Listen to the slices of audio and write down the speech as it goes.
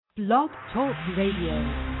Blog Talk Radio.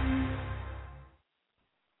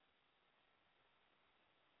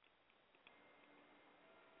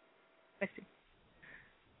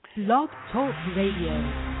 Blog Talk Radio.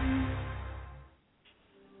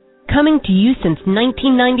 Coming to you since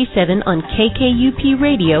 1997 on KKUP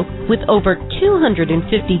Radio with over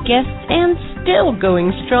 250 guests and still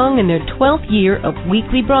going strong in their 12th year of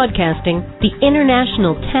weekly broadcasting, the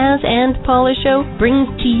International Taz and Paula Show brings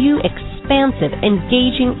to you expansive,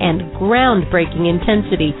 engaging, and groundbreaking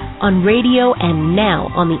intensity on radio and now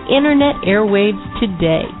on the Internet airwaves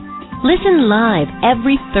today. Listen live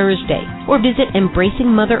every Thursday or visit Embracing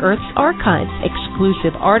Mother Earth's archives,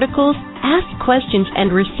 exclusive articles, ask questions,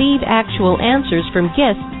 and receive actual answers from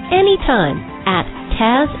guests anytime at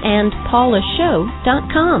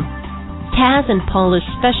TazandPaulaShow.com. Taz and Paula's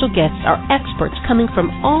special guests are experts coming from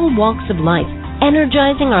all walks of life,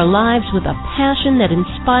 energizing our lives with a passion that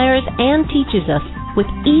inspires and teaches us with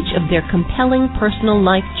each of their compelling personal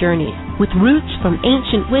life journeys, with roots from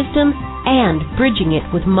ancient wisdom and bridging it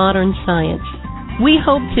with modern science. We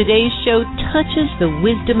hope today's show touches the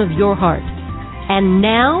wisdom of your heart. And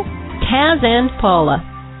now, Taz and Paula.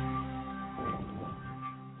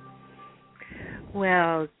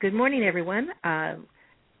 Well, good morning, everyone.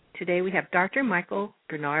 Today we have Dr. Michael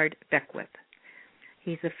Bernard Beckwith.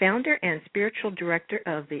 He's the founder and spiritual director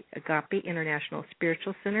of the Agape International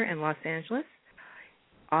Spiritual Center in Los Angeles,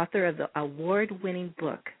 author of the award-winning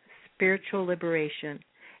book, Spiritual Liberation,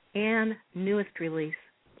 and newest release,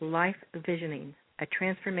 Life Visioning, a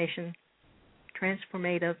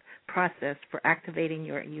transformative process for activating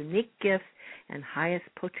your unique gifts and highest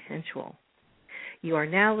potential. You are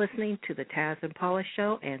now listening to the Taz and Paula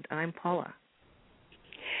Show, and I'm Paula.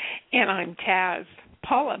 And I'm Taz.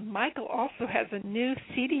 Paula, Michael also has a new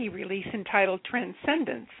CD release entitled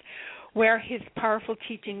Transcendance, where his powerful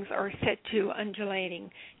teachings are set to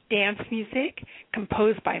undulating dance music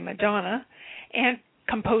composed by Madonna and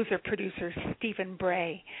composer-producer Stephen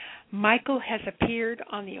Bray. Michael has appeared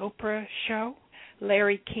on the Oprah show,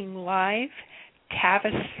 Larry King Live,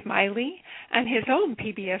 Tavis, Smiley, and his own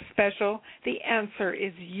PBS special, The Answer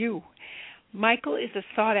Is You. Michael is a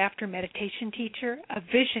sought-after meditation teacher, a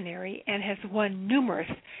visionary, and has won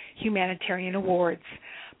numerous humanitarian awards.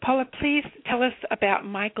 Paula, please tell us about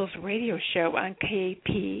Michael's radio show on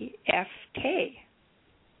KPFK.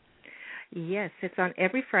 Yes, it's on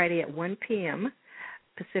every Friday at 1 p.m.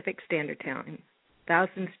 Pacific Standard Time.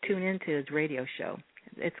 Thousands tune into his radio show.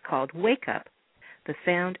 It's called Wake Up, the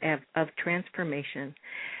Sound of Transformation,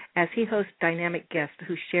 as he hosts dynamic guests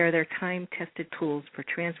who share their time-tested tools for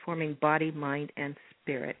transforming body, mind, and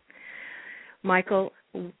spirit. Michael,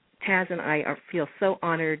 Taz, and I feel so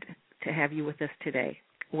honored to have you with us today.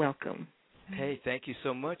 Welcome. Hey, thank you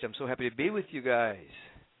so much. I'm so happy to be with you guys.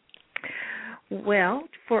 Well,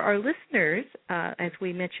 for our listeners, as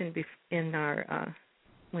we mentioned in our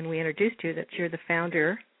when we introduced you, that you're the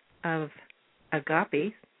founder of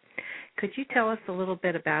Agape. Could you tell us a little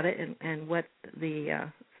bit about it and what the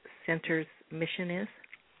center's mission is?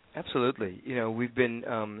 Absolutely. You know, we've been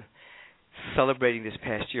celebrating this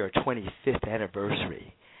past year our 25th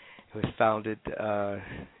anniversary. It was founded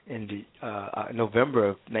in November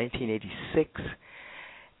of 1986,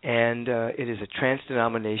 and it is a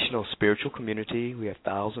trans-denominational spiritual community. We have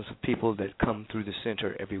thousands of people that come through the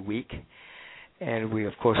center every week. And we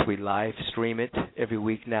live stream it every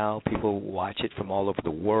week now. People watch it from all over the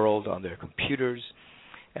world on their computers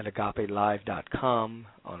at agapelive.com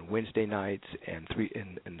on Wednesday nights and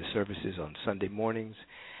the services on Sunday mornings.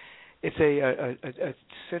 It's a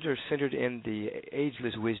center centered in the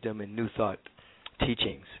ageless wisdom and new thought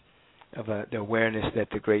teachings of the awareness that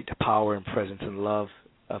the great power and presence and love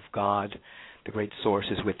of God, the great source,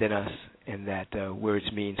 is within us, and that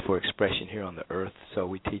words means for expression here on the earth. So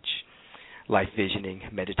we teach life visioning,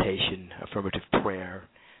 meditation, affirmative prayer,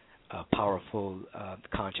 powerful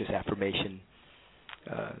conscious affirmation,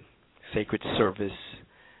 sacred service.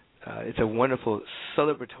 It's a wonderful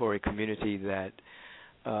celebratory community that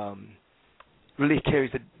really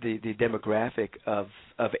carries the demographic of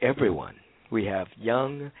everyone. We have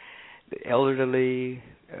young, elderly,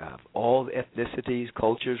 all ethnicities,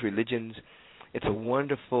 cultures, religions. It's a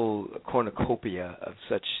wonderful cornucopia of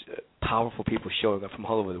such powerful people showing up from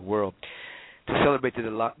all over the world to celebrate the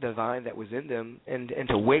divine that was in them and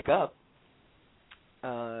to wake up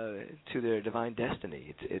to their divine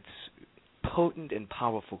destiny. It's potent and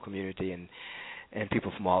powerful community, and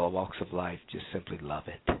people from all walks of life just simply love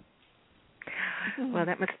it. Well,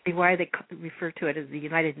 that must be why they refer to it as the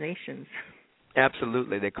United Nations.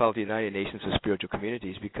 Absolutely. They call it the United Nations of Spiritual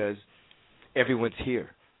Communities because everyone's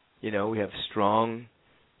here. You know, we have strong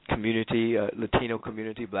community, Latino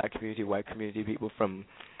community, black community, white community, people from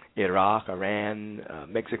Iraq, Iran,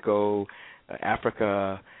 Mexico,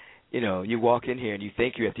 Africa. You walk in here and you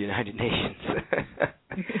think you're at the United Nations.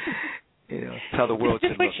 That's how the world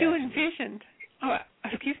should look. Is this what you envisioned? Oh,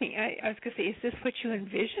 excuse me. I was going to say, is this what you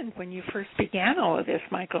envisioned when you first began all of this,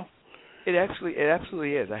 Michael? It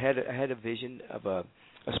absolutely is. I had a vision of a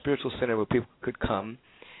spiritual center where people could come,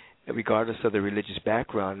 regardless of their religious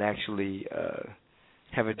background, and actually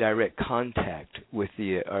have a direct contact with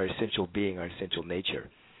our essential being, our essential nature.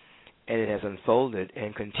 And it has unfolded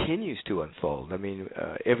and continues to unfold. I mean,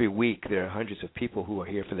 every week there are hundreds of people who are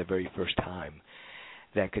here for the very first time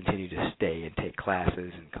that continue to stay and take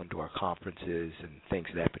classes and come to our conferences and things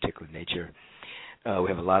of that particular nature. We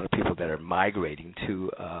have a lot of people that are migrating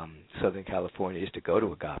to Southern California just to go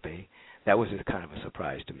to Agape. That was kind of a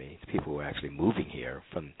surprise to me. People were actually moving here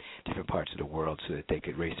from different parts of the world so that they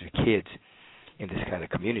could raise their kids in this kind of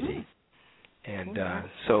community. And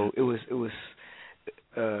so it was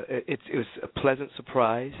a pleasant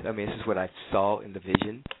surprise. I mean, this is what I saw in the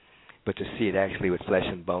vision, but to see it actually with flesh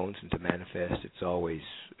and bones and to manifest, it's always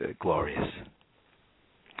glorious.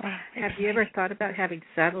 Have you ever thought about having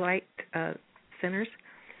satellite centers?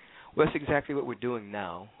 Well, that's exactly what we're doing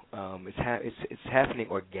now. It's happening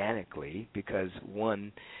organically because,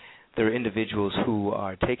 one, there are individuals who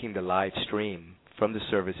are taking the live stream from the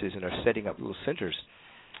services and are setting up little centers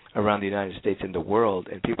around the United States and the world,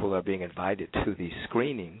 and people are being invited to these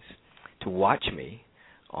screenings to watch me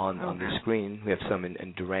on the screen. We have some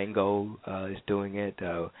in Durango is doing it.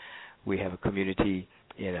 We have a community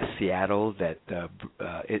in Seattle that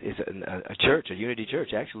is a church, a Unity church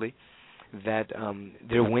actually, that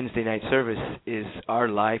their Wednesday night service is our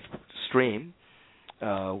live stream.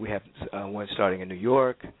 We have one starting in New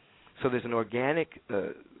York. So there's an organic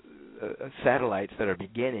satellites that are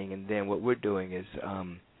beginning, and then what we're doing is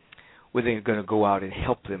we're then going to go out and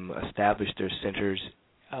help them establish their centers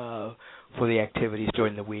for the activities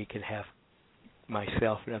during the week and have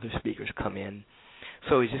myself and other speakers come in.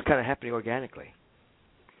 So it's just kind of happening organically.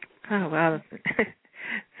 Oh, wow.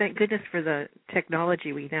 Thank goodness for the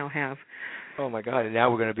technology we now have. Oh, my God. And now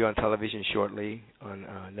we're going to be on television shortly.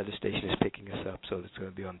 Another station is picking us up, so it's going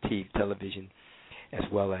to be on television as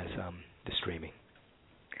well as the streaming.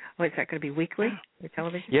 Oh, is that going to be weekly, the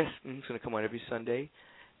television? Yes. It's going to come on every Sunday.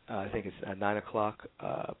 I think it's at 9 o'clock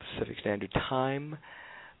Pacific Standard Time.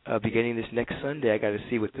 Beginning this next Sunday, I got to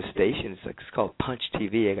see what the stations, it's called Punch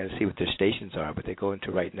TV. I got to see what their stations are, but they go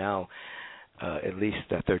into right now at least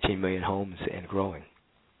 13 million homes and growing.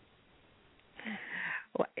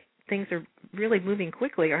 Well, things are really moving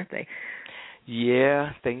quickly, aren't they?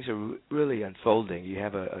 Yeah, things are really unfolding. You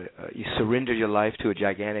have you surrender your life to a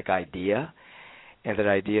gigantic idea, and that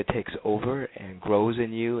idea takes over and grows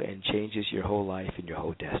in you and changes your whole life and your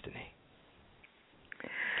whole destiny.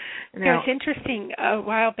 Now, it's interesting. A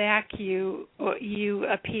while back, you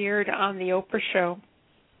appeared on the Oprah show.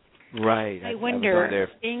 Right. I wonder. I was on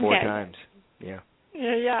there 4 times. Yeah.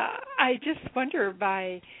 Yeah. I just wonder,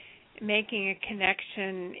 by making a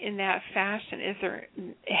connection in that fashion,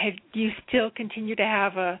 have you still continue to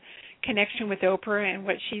have a connection with Oprah and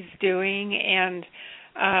what she's doing, and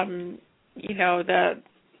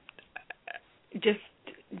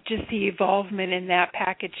just the involvement in that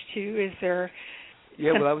package too? Is there?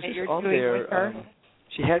 Yeah, well, I was just on there.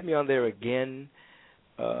 She had me on there again.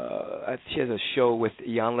 She has a show with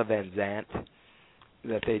Iyanla Van Zant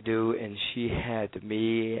that they do, and she had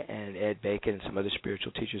me and Ed Bacon and some other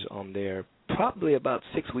spiritual teachers on there probably about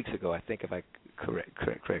 6 weeks ago, I think, if I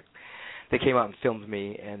correct. They came out and filmed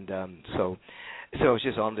me, and so I was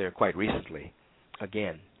just on there quite recently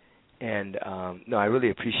again. And no, I really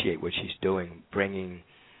appreciate what she's doing, bringing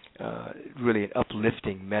really an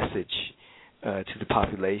uplifting message to the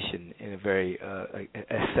population in a very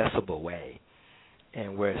accessible way.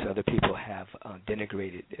 And whereas other people have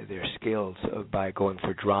denigrated their skills by going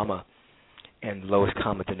for drama and lowest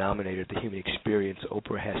common denominator, the human experience,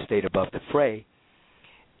 Oprah has stayed above the fray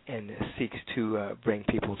and seeks to bring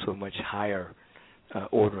people to a much higher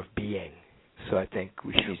order of being. So I think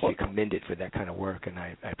we should be commended for that kind of work, and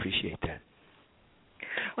I appreciate that.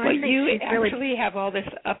 Well, you actually have all this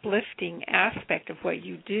uplifting aspect of what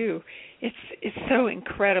you do. It's so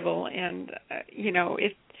incredible, and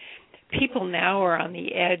people now are on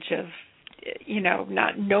the edge of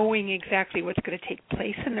not knowing exactly what's going to take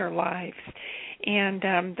place in their lives, and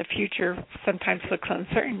the future sometimes looks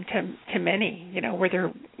uncertain to many.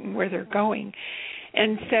 Where they're going,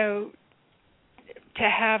 and so to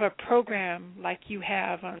have a program like you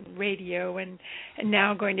have on radio and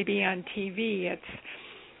now going to be on TV,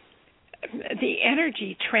 the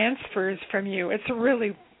energy transfers from you. It's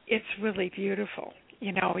really it's really beautiful.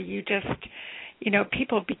 You just,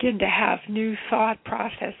 people begin to have new thought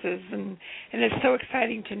processes, and it's so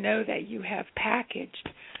exciting to know that you have packaged,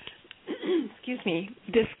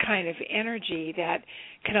 this kind of energy that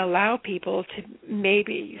can allow people to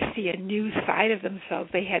maybe see a new side of themselves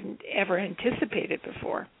they hadn't ever anticipated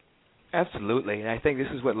before. Absolutely, and I think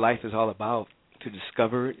this is what life is all about, to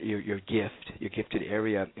discover your gift, your gifted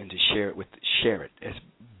area, and to share it as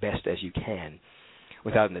best as you can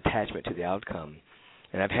without an attachment to the outcome.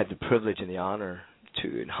 And I've had the privilege and the honor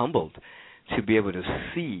and humbled to be able to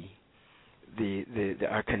see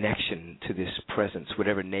our connection to this presence,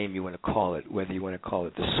 whatever name you want to call it, whether you want to call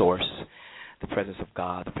it the source, the presence of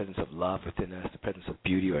God, the presence of love within us, the presence of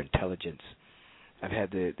beauty or intelligence. I've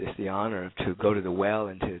had the honor to go to the well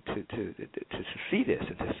and to see this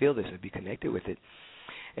and to feel this and be connected with it.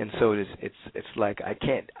 And so it's like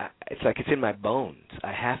it's like it's in my bones.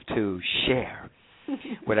 I have to share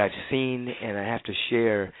what I've seen, and I have to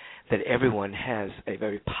share that everyone has a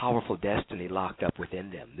very powerful destiny locked up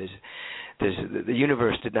within them. The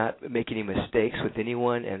universe did not make any mistakes with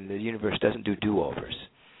anyone, and the universe doesn't do do-overs.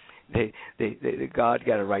 God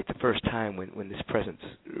got it right the first time when this presence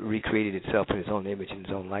recreated itself in His own image and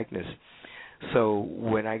His own likeness. So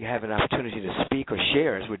when I have an opportunity to speak or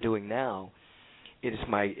share, as we're doing now,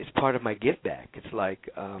 it's part of my give back. It's like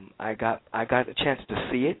I got a chance to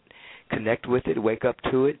see it, connect with it, wake up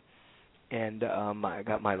to it, and I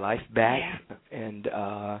got my life back, and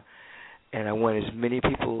I want as many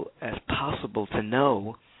people as possible to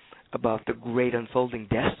know about the great unfolding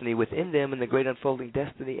destiny within them and the great unfolding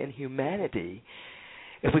destiny in humanity.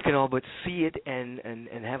 If we can all but see it and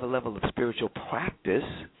have a level of spiritual practice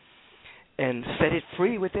and set it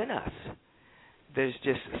free within us. There's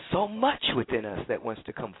just so much within us that wants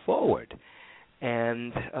to come forward,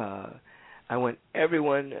 and I want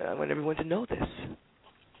everyone to know this.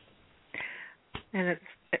 And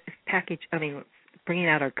it's package. Bringing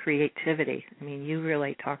out our creativity. You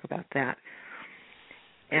really talk about that.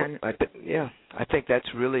 And I think that's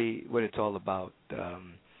really what it's all about.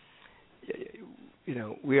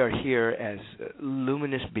 We are here as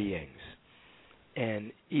luminous beings,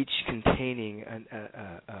 and each containing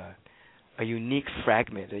a unique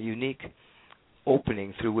fragment, a unique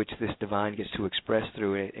opening through which this divine gets to express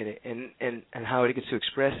through it, and how it gets to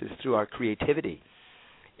express is through our creativity.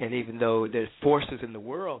 And even though there's forces in the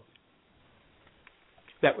world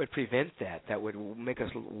that would prevent that would make us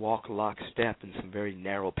walk lockstep in some very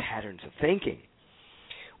narrow patterns of thinking,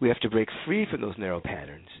 we have to break free from those narrow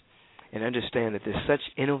patterns and understand that there's such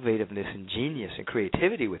innovativeness and genius and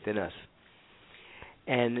creativity within us,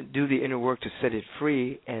 and do the inner work to set it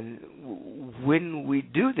free. And when we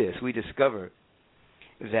do this, we discover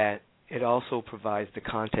that it also provides the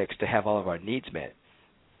context to have all of our needs met.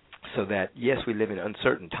 So that, yes, we live in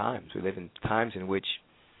uncertain times. We live in times in which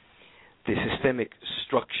the systemic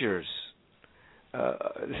structures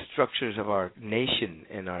of our nation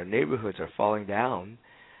and our neighborhoods are falling down,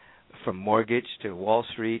 from mortgage to Wall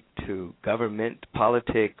Street to government,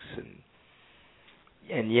 politics,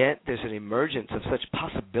 and yet there's an emergence of such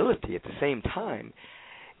possibility at the same time,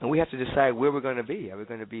 and we have to decide where we're going to be. Are we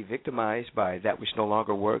going to be victimized by that which no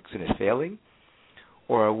longer works and is failing,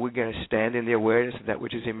 or are we going to stand in the awareness of that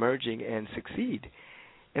which is emerging and succeed?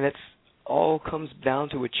 And that's all comes down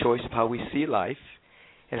to a choice of how we see life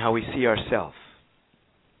and how we see ourselves.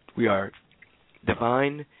 We are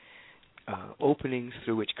divine openings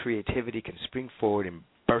through which creativity can spring forward and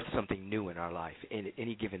birth something new in our life in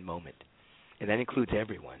any given moment. And that includes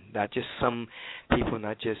everyone, not just some people,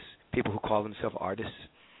 not just people who call themselves artists,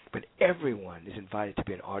 but everyone is invited to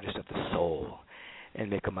be an artist of the soul and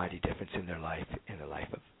make a mighty difference in their life, in the life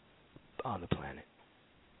on the planet.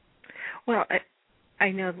 Well, I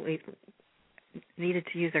know that we needed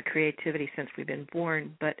to use our creativity since we've been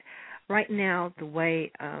born, but right now the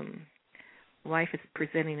way life is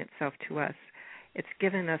presenting itself to us, it's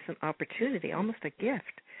given us an opportunity, almost a gift,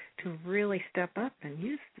 to really step up and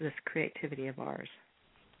use this creativity of ours.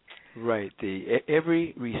 Right.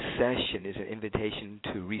 Every recession is an invitation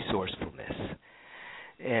to resourcefulness.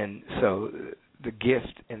 And so the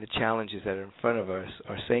gift and the challenges that are in front of us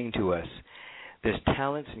are saying to us, there's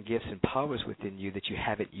talents and gifts and powers within you that you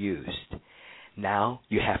haven't used. Now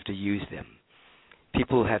you have to use them.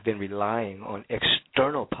 People have been relying on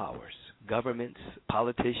external powers, governments,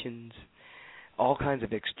 politicians, all kinds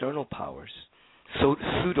of external powers,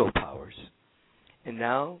 pseudo powers. And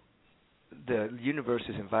now the universe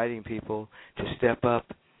is inviting people to step up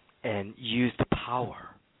and use the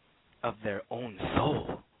power of their own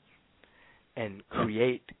soul and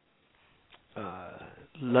create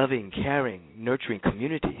loving, caring, nurturing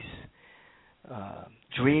communities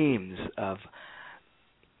dreams of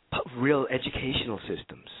real educational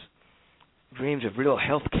systems, dreams of real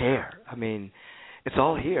health care. I mean, it's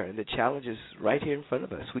all here, and the challenge is right here in front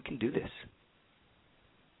of us. We can do this.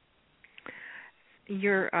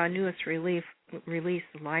 Your newest release,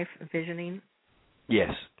 Life Visioning.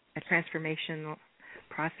 Yes. A transformational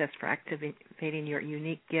process for activating your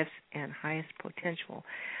unique gifts and highest potential.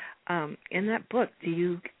 In that book, do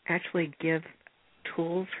you actually give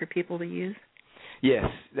tools for people to use? Yes,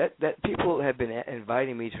 that people have been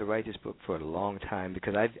inviting me to write this book for a long time,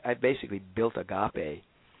 because I basically built Agape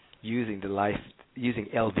using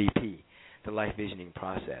LVP, the Life Visioning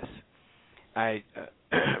Process. I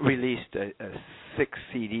released a 6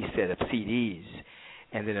 CD set of CDs,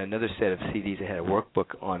 and then another set of CDs that had a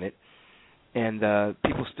workbook on it, and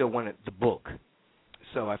people still wanted the book.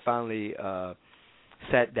 So I finally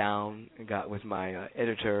sat down and got with my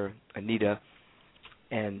editor, Anita,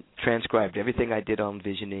 and transcribed everything I did on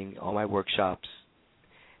visioning, all my workshops,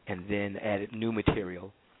 and then added new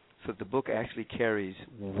material. So the book actually carries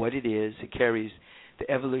what it is. It carries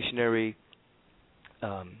the evolutionary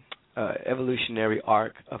arc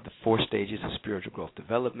of the 4 stages of spiritual growth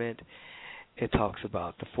development. It talks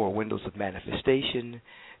about the 4 windows of manifestation.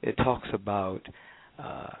 It talks about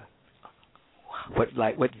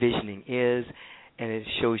what visioning is, and it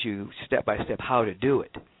shows you step by step how to do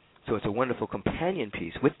it. So it's a wonderful companion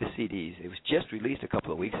piece with the CDs. It was just released a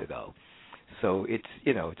couple of weeks ago. So it's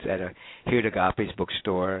at here at Agape's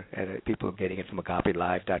bookstore, and people are getting it from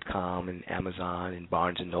AgapeLive.com and Amazon, and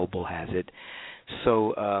Barnes and Noble has it.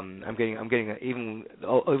 So I'm getting even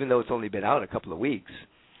though it's only been out a couple of weeks,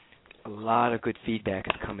 a lot of good feedback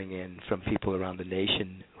is coming in from people around the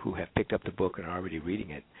nation who have picked up the book and are already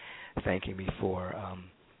reading it, thanking me for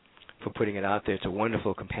putting it out there. It's a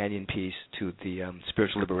wonderful companion piece to the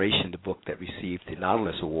Spiritual Liberation, the book that received the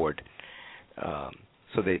Nautilus Award.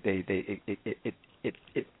 So it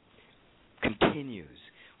continues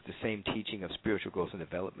with the same teaching of spiritual growth and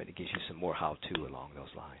development. It gives you some more how-to along those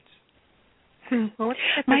lines. Well,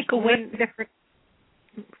 Michael,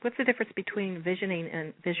 what's the difference between visioning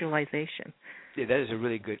and visualization? Yeah, that is a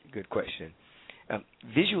really good question.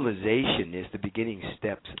 Visualization is the beginning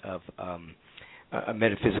steps of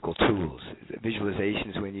metaphysical tools. Visualization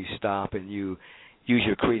is when you stop and you use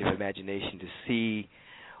your creative imagination to see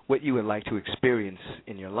what you would like to experience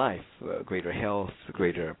in your life, greater health,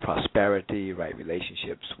 greater prosperity, right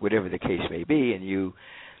relationships, whatever the case may be, and you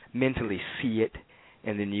mentally see it,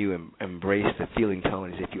 and then you embrace the feeling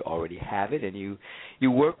tone as if you already have it, and you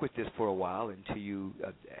work with this for a while until you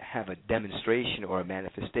have a demonstration or a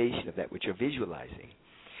manifestation of that which you're visualizing.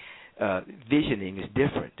 Visioning is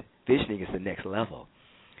different. Visioning is the next level.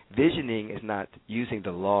 Visioning is not using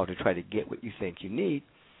the law to try to get what you think you need.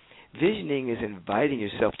 Visioning is inviting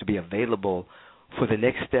yourself to be available for the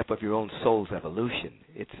next step of your own soul's evolution.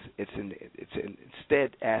 It's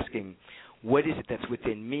instead asking, what is it that's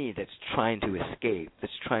within me that's trying to escape,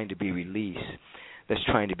 that's trying to be released, that's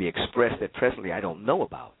trying to be expressed that presently I don't know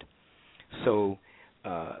about? So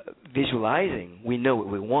visualizing, we know what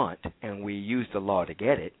we want, and we use the law to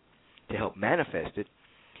get it, to help manifest it.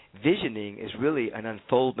 Visioning is really an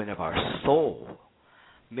unfoldment of our soul.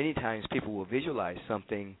 Many times people will visualize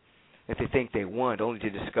something that they think they want, only to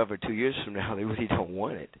discover 2 years from now they really don't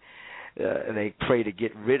want it. And they pray to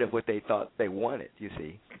get rid of what they thought they wanted, you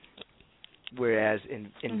see. Whereas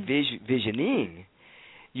in visioning,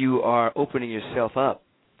 you are opening yourself up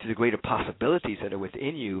to the greater possibilities that are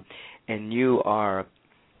within you, and you are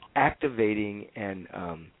activating and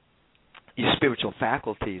your spiritual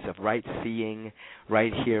faculties of right seeing,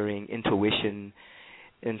 right hearing, intuition,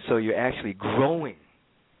 and so you're actually growing.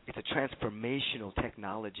 It's a transformational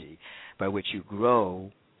technology by which you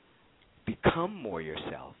grow, become more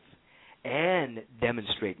yourself, and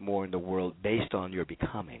demonstrate more in the world based on your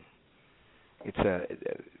becoming. It's a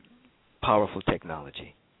powerful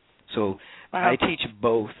technology. So wow. I teach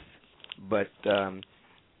both, but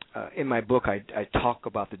in my book I talk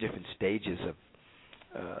about the different stages of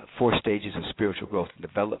 4 stages of spiritual growth and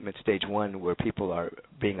development. Stage 1, where people are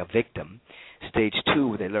being a victim. Stage 2,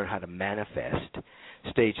 where they learn how to manifest.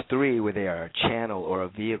 Stage 3, where they are a channel or a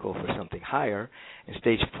vehicle for something higher. And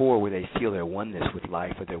Stage 4, where they feel their oneness with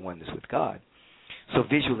life or their oneness with God. So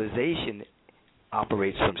visualization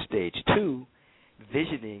operates from Stage 2.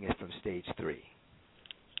 Visioning is from Stage 3.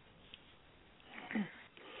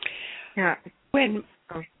 Yeah.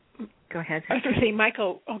 Go ahead. I was going to say,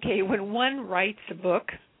 Michael, okay, when one writes a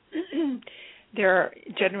book, there are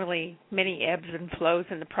generally many ebbs and flows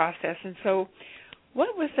in the process. And so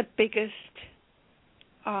what was the biggest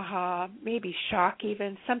maybe shock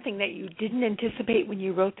even, something that you didn't anticipate when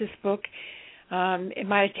you wrote this book It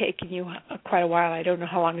might have taken you quite a while. I don't know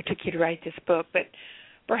how long it took you to write this book, but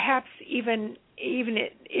perhaps even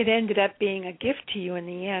it ended up being a gift to you in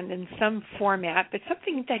the end in some format, but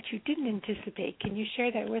something that you didn't anticipate. Can you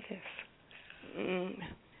share that with us?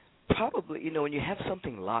 Probably, when you have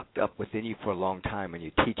something locked up within you for a long time and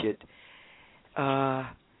you teach it, I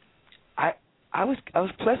was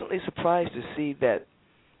pleasantly surprised to see that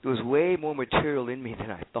there was way more material in me than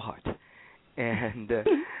I thought, and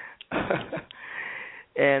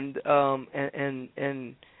and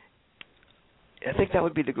I think that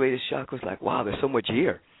would be the greatest shock. Was like, wow, there's so much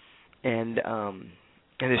here, and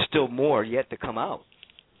there's still more yet to come out.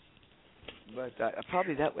 But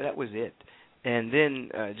probably that was it. And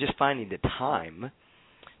then just finding the time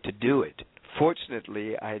to do it.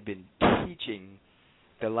 Fortunately, I had been teaching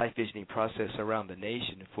the life visioning process around the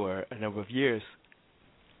nation for a number of years,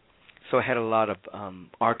 so I had a lot of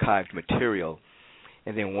archived material.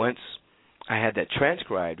 And then once I had that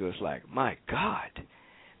transcribed, it was like, my God,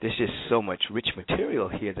 there's just so much rich material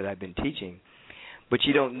here that I've been teaching. But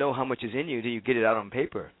you don't know how much is in you until you get it out on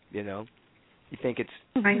paper, You think it's,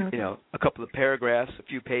 a couple of paragraphs, a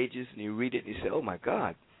few pages, and you read it and you say, oh, my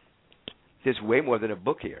God, there's way more than a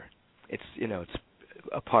book here. It's, it's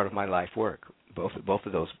a part of my life work, both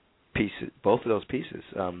of those pieces.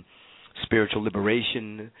 Spiritual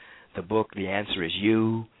Liberation, the book, The Answer Is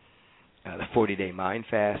You, the 40-day mind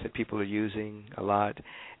fast that people are using a lot,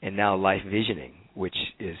 and now life visioning, which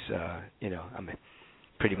is, I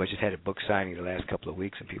pretty much just had a book signing the last couple of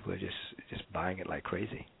weeks, and people are just buying it like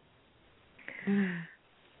crazy.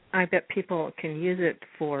 I bet people can use it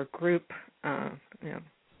for group,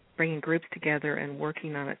 bringing groups together and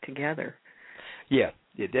working on it together. Yeah,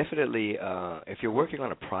 definitely. If you're working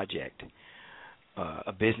on a project,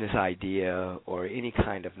 a business idea, or any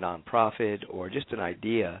kind of nonprofit, or just an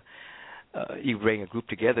idea, you bring a group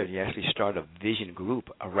together and you actually start a vision group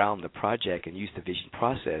around the project and use the vision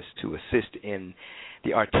process to assist in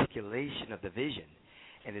the articulation of the vision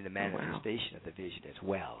and in the manifestation of the vision as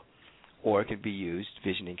well. Or it can be used,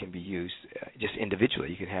 visioning can be used just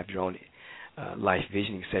individually. You can have your own life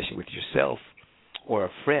visioning session with yourself or a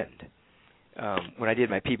friend. When I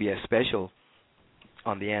did my PBS special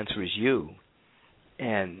on The Answer Is You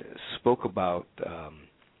and spoke about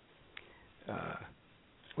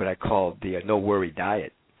what I called the no-worry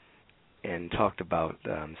diet and talked about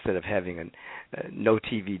instead of having a no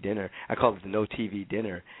TV dinner, I called it the no TV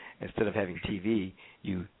dinner. Instead of having TV,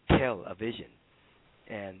 you tell a vision.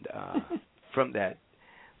 And from that,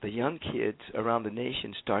 the young kids around the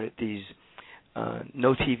nation started these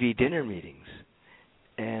no TV dinner meetings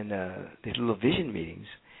and these little vision meetings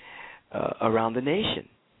around the nation.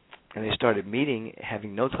 And they started meeting,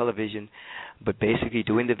 having no television, but basically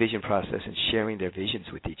doing the vision process and sharing their visions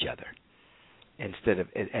with each other instead of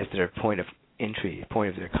as their point of entry, point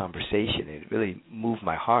of their conversation. It really moved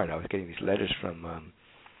my heart. I was getting these letters from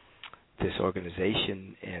this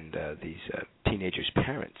organization and these teenagers'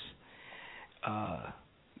 parents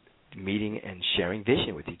meeting and sharing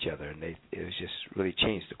vision with each other, and it was just really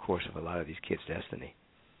changed the course of a lot of these kids' destiny.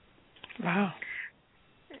 Wow.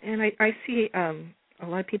 And I see a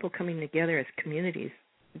lot of people coming together as communities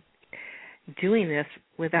doing this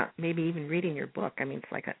without maybe even reading your book. I mean,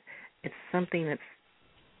 it's something that's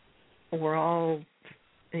we're all,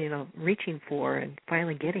 reaching for and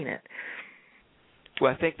finally getting it.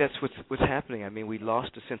 Well, I think that's what's happening. I mean, we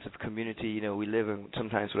lost a sense of community. We live in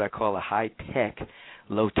sometimes what I call a high-tech,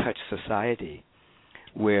 low-touch society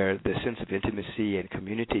where the sense of intimacy and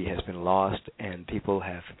community has been lost, and people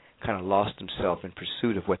have kind of lost themselves in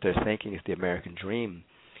pursuit of what they're thinking is the American dream,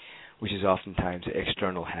 which is oftentimes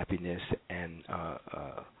external happiness and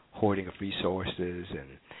hoarding of resources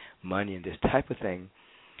and money and this type of thing.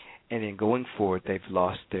 And in going forward, they've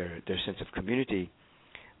lost their sense of community.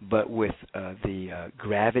 But with the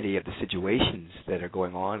gravity of the situations that are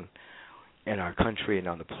going on in our country and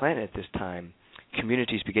on the planet at this time,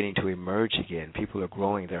 community is beginning to emerge again. People are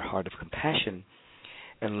growing their heart of compassion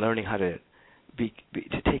and learning how to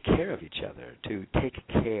to take care of each other, to take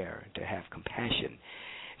care, to have compassion.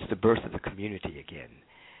 It's the birth of the community again.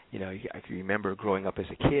 I can remember growing up as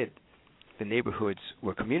a kid, the neighborhoods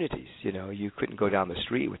were communities. You couldn't go down the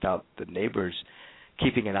street without the neighbors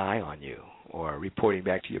keeping an eye on you or reporting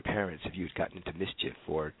back to your parents if you'd gotten into mischief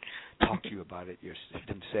or talk to you about it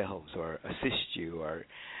themselves or assist you or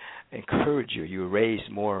encourage you. You were raised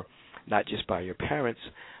more not just by your parents,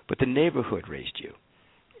 but the neighborhood raised you.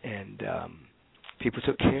 And people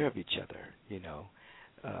took care of each other,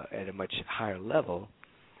 at a much higher level.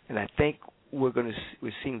 And I think we're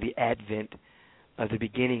seeing the advent of the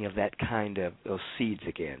beginning of that kind of those seeds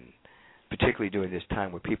again, particularly during this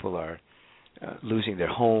time where people are losing their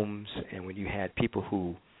homes, and when you had people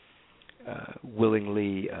who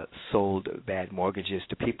willingly sold bad mortgages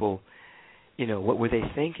to people, what were they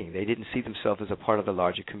thinking? They didn't see themselves as a part of the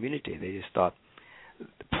larger community. They just thought,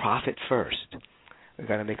 profit first. We've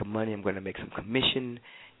got to make money. I'm going to make some commission.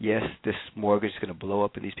 Yes, this mortgage is going to blow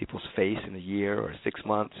up in these people's face in a year or 6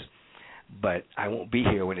 months, but I won't be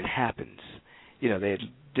here when it happens. They had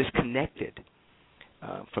disconnected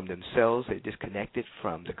from themselves. They disconnected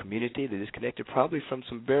from the community. They disconnected probably from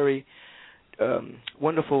some very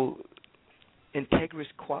wonderful, integrous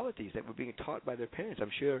qualities that were being taught by their parents.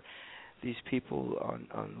 I'm sure these people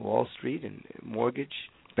on Wall Street and mortgage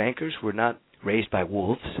bankers were not raised by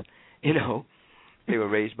wolves. They were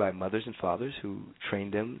raised by mothers and fathers who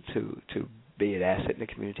trained them to be an asset in the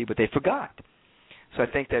community, but they forgot. So I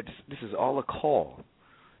think that this is all a call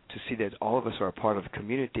to see that all of us are a part of the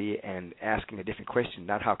community and asking a different question,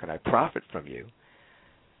 not how can I profit from you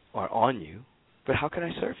or on you, but how can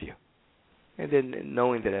I serve you? And then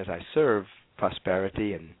knowing that as I serve,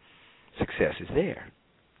 prosperity and success is there.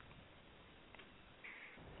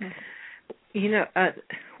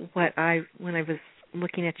 When I was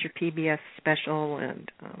looking at your PBS special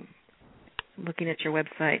and looking at your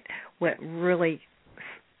website, what really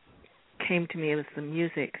came to me was the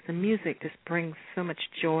music. The music just brings so much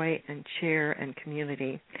joy and cheer and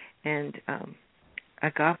community, and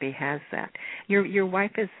Agape has that. Your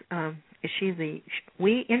wife is she the?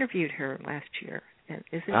 We interviewed her last year.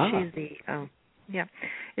 Isn't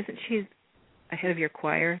she a head of your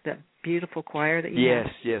choir, that beautiful choir that you have?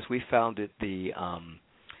 Yes. We founded the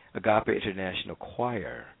Agape International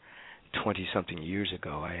Choir 20-something years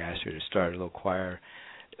ago. I asked her to start a little choir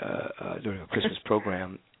during a Christmas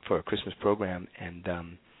program, and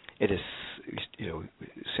it has,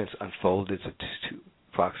 since unfolded to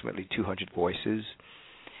approximately 200 voices,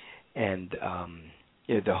 and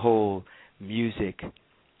the whole music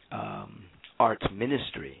arts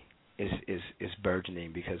ministry is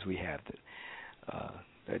burgeoning, because we have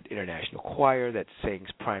the international choir that sings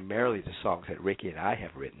primarily the songs that Ricky and I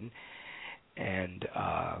have written, and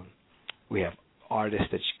we have artists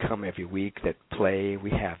that come every week that play.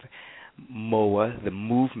 We have MOA, the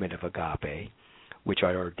Movement of Agape, which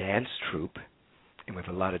are our dance troupe, and we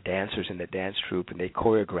have a lot of dancers in the dance troupe, and they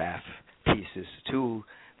choreograph pieces to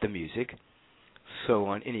the music. So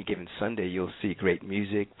on any given Sunday, you'll see great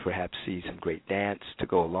music, perhaps see some great dance to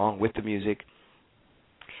go along with the music.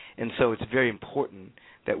 And so it's very important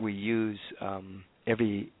that we use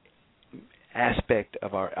every aspect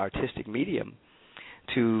of our artistic medium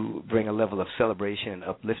to bring a level of celebration and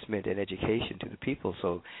upliftment and education to the people.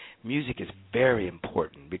 So music is very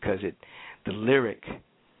important, because the lyric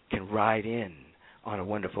can ride in on a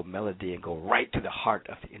wonderful melody and go right to the heart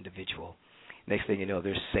of the individual. Next thing you know,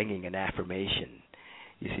 they're singing an affirmation.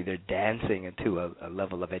 You see, they're dancing into a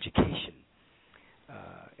level of education.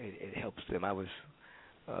 It helps them. I was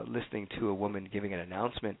listening to a woman giving an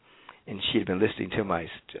announcement, and she had been listening to my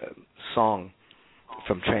song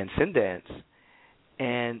from Transcendance,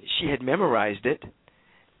 and she had memorized it,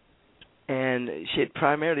 and she had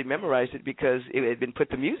primarily memorized it because it had been put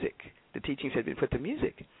to music. The teachings had been put to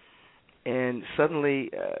music. And suddenly,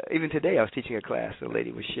 even today, I was teaching a class, a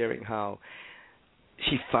lady was sharing how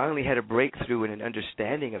she finally had a breakthrough in an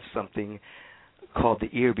understanding of something called the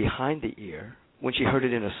ear behind the ear when she heard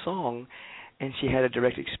it in a song, and she had a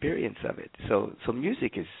direct experience of it. So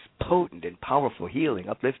music is potent and powerful, healing,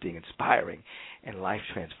 uplifting, inspiring, and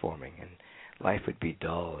life-transforming, and life would be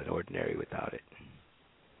dull and ordinary without it.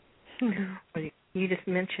 Well, you just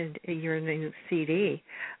mentioned your new CD,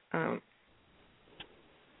 and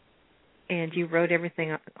you wrote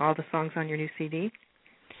everything, all the songs on your new CD?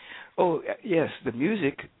 Oh, yes. The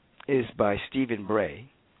music is by Stephen Bray.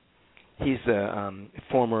 He's a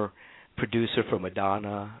former producer for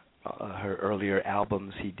Madonna. Her earlier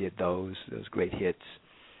albums, he did those great hits.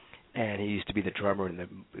 And he used to be the drummer in the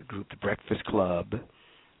group The Breakfast Club,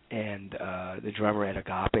 and the drummer at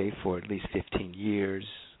Agape for at least 15 years.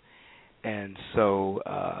 And so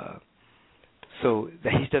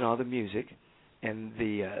he's done all the music, and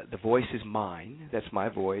the voice is mine. That's my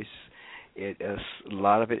voice. A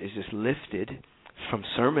lot of it is just lifted from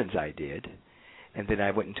sermons I did, and then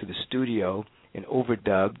I went into the studio and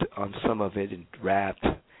overdubbed on some of it and rapped.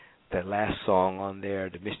 That last song on there,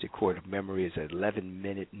 The Mystic Chord of Memory, is an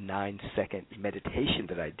 11-minute, 9-second meditation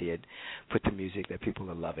that I did, put to music that people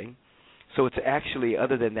are loving. So it's actually,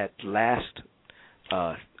 other than that last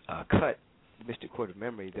cut, The Mystic Chord of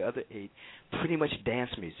Memory, the other 8, pretty much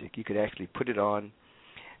dance music. You could actually put it on.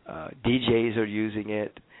 DJs are using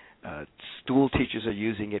it. School teachers are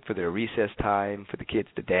using it for their recess time, for the kids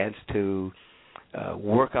to dance to.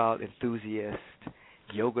 workout enthusiasts,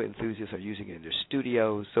 yoga enthusiasts are using it in their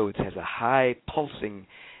studios, so it has a high pulsing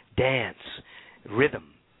dance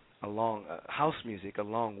rhythm along house music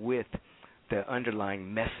along with the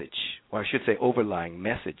underlying message, or I should say overlying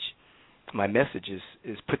message. My message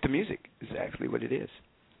is put to music, is actually what it is.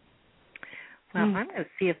 Well, I'm going to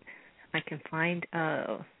see if I can find,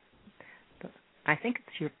 I think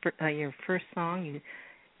it's your first song.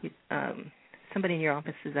 Somebody in your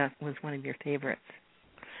office said that was one of your favorites.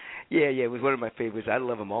 Yeah, it was one of my favorites. I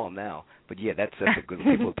love them all now, but yeah, that's a good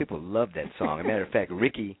one. People love that song. As a matter of fact,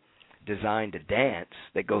 Ricky designed a dance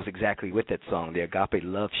that goes exactly with that song, the Agape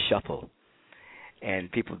Love Shuffle, and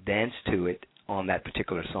people dance to it on that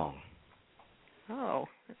particular song. Oh,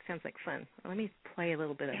 that sounds like fun. Let me play a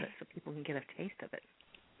little bit of it so people can get a taste of it.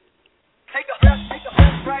 Take a breath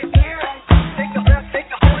right here. Take a breath,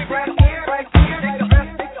 take a holy breath here, right here. Take a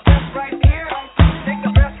breath right here. Take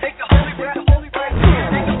a breath, take a holy breath right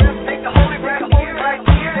here. Take a breath, take a holy breath here, right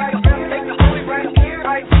here. Take a breath, take a holy breath here,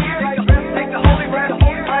 right here. Take a breath, take a holy breath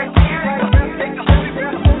here, right here. Take a breath, take a holy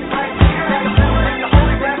breath right here. Take a breath, take a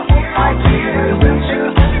holy breath here, right here. Take a breath,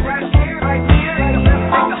 take a holy breath here, right here. Take a breath, take a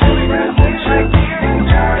holy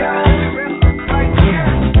breath right here.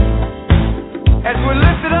 As we're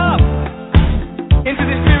lifted up into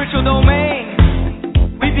the spiritual domain,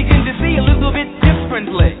 we begin to see a little bit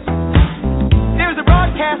differently. There's a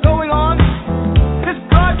broadcast going on. This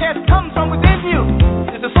broadcast comes from within you.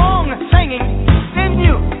 There's a song singing in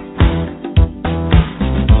you.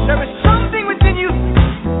 There is something within you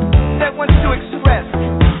that wants to express.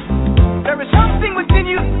 There is something within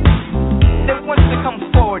you that wants to come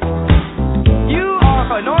forward. You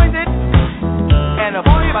are anointed and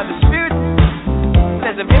appointed by the Spirit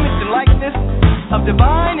as an image and likeness of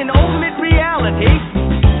divine and ultimate reality.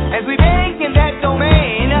 As we bang in that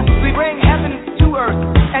domain, we bring heaven to earth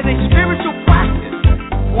as a spiritual practice.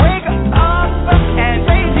 Wake up and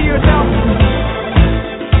say to yourself,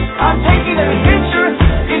 I'm taking an adventure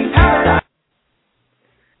in paradise.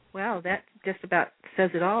 Well, that just about says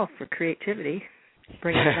it all for creativity.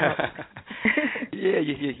 Bring it out. Yeah,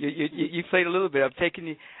 you played a little bit. I'm taking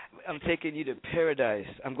you to paradise.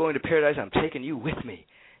 I'm going to paradise. I'm taking you with me.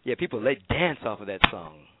 Yeah, people, they dance off of that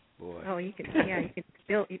song, boy. Oh, you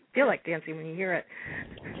feel like dancing when you hear it.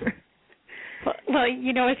 Well,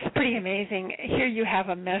 it's pretty amazing. Here you have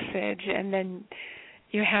a message, and then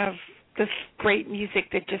you have this great music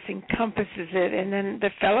that just encompasses it, and then the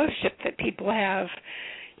fellowship that people have,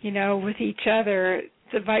 with each other.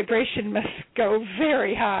 The vibration must go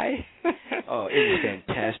very high. Oh, it was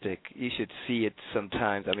fantastic. You should see it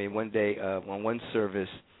sometimes. I mean, one day on one service,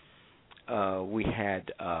 we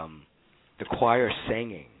had the choir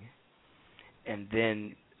singing, and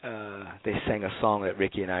then they sang a song that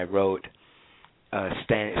Ricky and I wrote.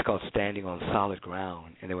 It's called Standing on Solid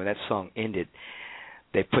Ground. And then when that song ended,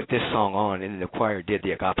 they put this song on, and then the choir did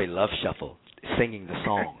the Agape Love Shuffle, singing the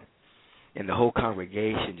song. And the whole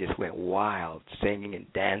congregation just went wild, singing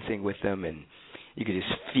and dancing with them, and you could just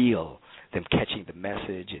feel them catching the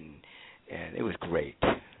message, and it was great.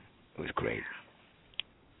 It was great.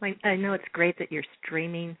 I know it's great that you're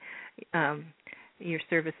streaming your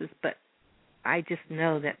services, but I just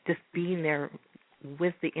know that just being there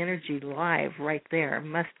with the energy live right there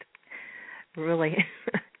must really,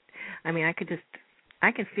 I mean, I can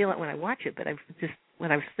feel it when I watch it, but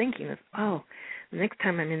what I was thinking is, the next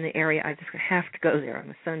time I'm in the area, I just have to go there on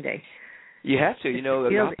a Sunday. You have to.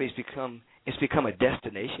 Agape's become a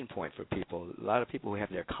destination point for people. A lot of people who have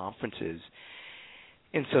their conferences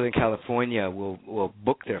in Southern California will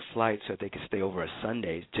book their flights so they can stay over a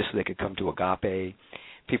Sunday just so they could come to Agape.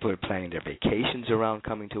 People are planning their vacations around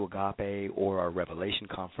coming to Agape or our Revelation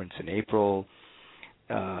conference in April.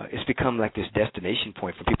 It's become like this destination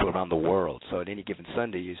point for people around the world. So at any given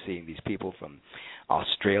Sunday, you're seeing these people from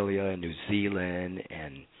Australia and New Zealand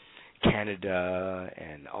and Canada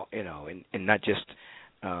and not just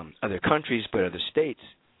other countries but other states.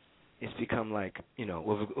 It's become like, if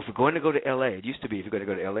we're going to go to L.A., it used to be if you're going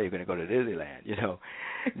to go to L.A., you're going to go to Disneyland,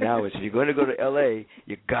 Now it's if you're going to go to L.A.,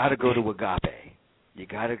 you got to go to Agape. You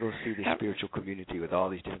got to go see the spiritual community with all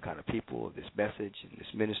these different kind of people, this message and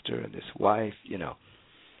this minister and this wife,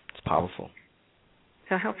 It's powerful.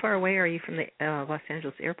 So how far away are you from the Los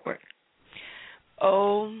Angeles airport?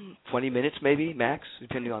 20 minutes maybe, max,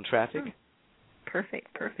 depending on traffic. Oh,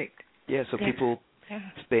 perfect. Yeah, so people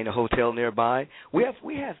stay in a hotel nearby. We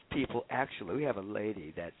have people, actually, we have a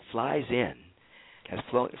lady that flies in,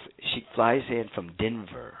 she flies in from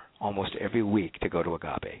Denver almost every week to go to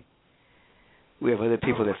Agape. We have other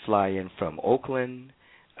people that fly in from Oakland,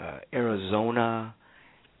 Arizona.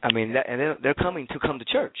 I mean, and they're coming to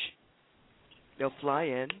church. they'll fly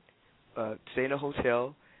in, stay in a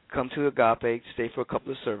hotel, come to Agape, stay for a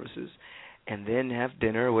couple of services, and then have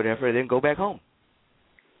dinner or whatever, and then go back home.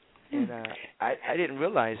 And I didn't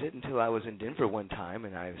realize it until I was in Denver one time,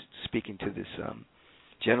 and I was speaking to this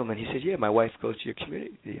gentleman. He said, "Yeah, my wife goes to your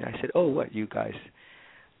community." And I said, "Oh, what, you guys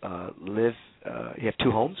live, you have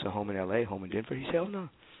two homes, a home in L.A., a home in Denver?" He said, "Oh, no.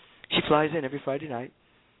 She flies in every Friday night.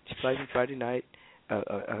 She flies in Friday night,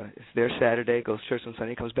 is there Saturday, goes to church on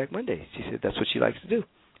Sunday, comes back Monday." She said that's what she likes to do.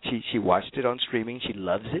 She watched it on streaming. She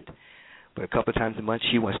loves it. But a couple of times a month,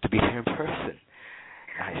 she wants to be there in person.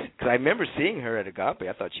 Because I remember seeing her at Agape.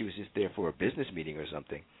 I thought she was just there for a business meeting or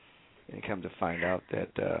something. And come to find out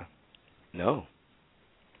that, no.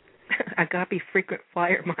 Agape frequent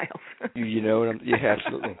flyer miles. You know what I'm... Yeah,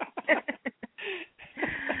 absolutely.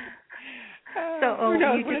 So,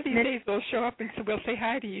 one of these days they'll show up and we'll say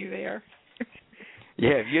hi to you there.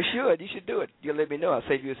 Yeah, you should. You should do it. You'll let me know. I'll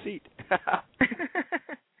save you a seat.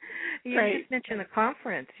 You just mentioned the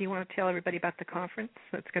conference. You want to tell everybody about the conference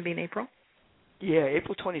that's going to be in April? Yeah,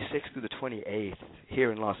 April 26th through the 28th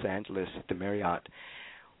here in Los Angeles at the Marriott.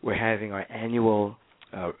 We're having our annual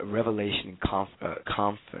Revelation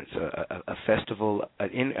conference, a festival,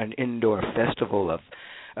 an indoor festival of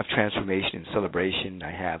transformation and celebration.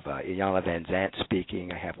 I have Iyanla Van Zant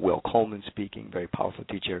speaking. I have Will Coleman speaking, very powerful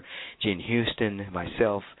teacher. Gene Houston,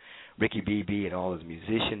 myself, Ricky Beebe, and all of the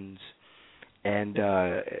musicians. And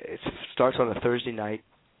it starts on a Thursday night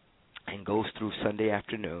and goes through Sunday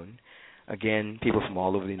afternoon. Again, people from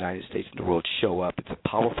all over the United States and the world show up. It's a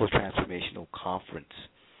powerful transformational conference.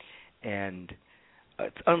 And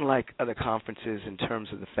it's unlike other conferences in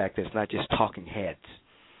terms of the fact that it's not just talking heads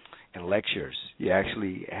and lectures. You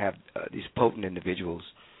actually have these potent individuals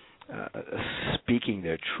speaking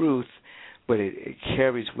their truth, but it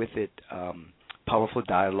carries with it powerful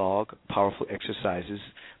dialogue, powerful exercises,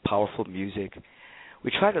 powerful music. We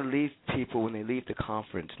try to leave people, when they leave the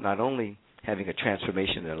conference, not only having a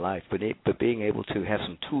transformation in their life, but being able to have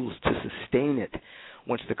some tools to sustain it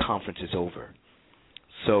once the conference is over.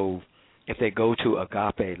 So if they go to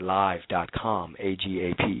agapelive.com,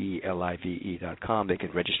 agapelive.com, they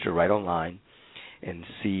can register right online and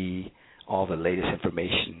see all the latest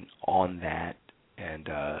information on that. And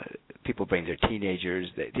people bring their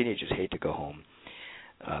teenagers. The teenagers hate to go home.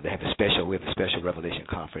 We have a special Revelation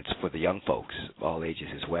conference for the young folks of all ages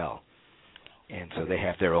as well. And so they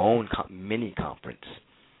have their own mini conference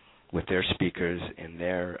with their speakers and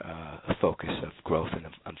their focus of growth and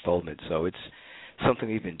unfoldment. So it's something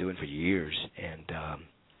we've been doing for years, and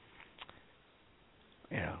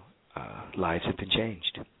lives have been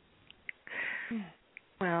changed.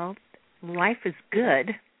 Well, life is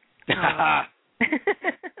good.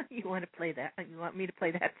 You want to play that? You want me to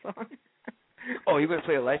play that song? Oh, you're going to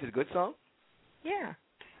play a Life is Good song? Yeah.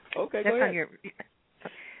 Okay, go ahead.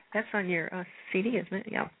 That's on your CD, isn't it?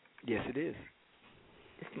 Yeah. Yes, it is.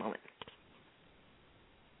 Just a moment.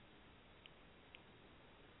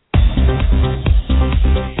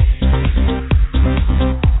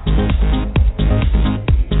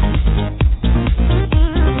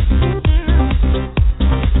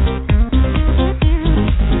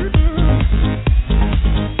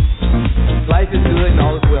 Life is good and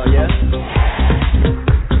all is well, yes?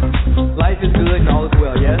 Life is good and all is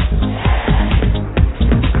well, yes?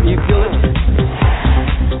 You feel it?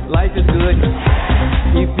 Life is good.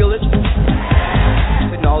 You feel it?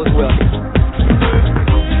 And all is well.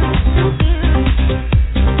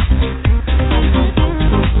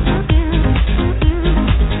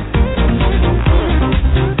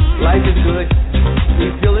 Life is good.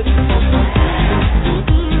 You feel it?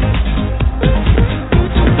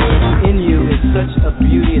 In you is such a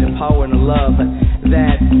beauty and a power and a love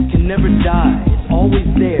that can never die. It's always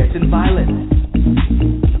there. It's inviolate.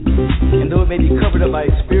 And though it may be covered up by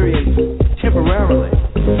experience temporarily,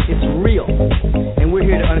 it's real. And we're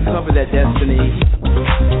here to uncover that destiny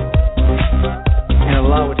and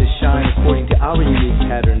allow it to shine according to our unique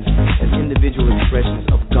patterns as individual expressions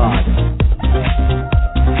of God.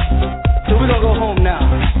 So we're going to go home now.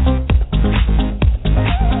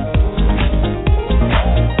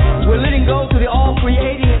 We're letting go to the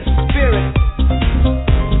all-creating spirit.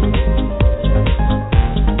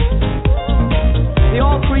 The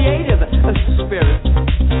all-creative spirit.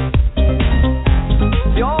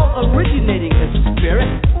 The all-originating spirit.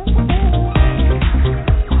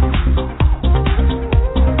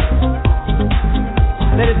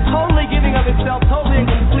 That is totally giving of itself, totally and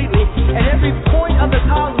completely, at every point of the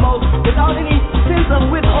cosmos, without any sense of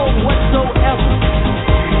withhold whatsoever.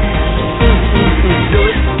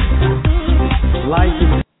 Life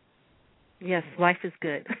is Yes, life is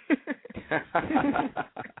good.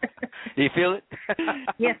 Do you feel it?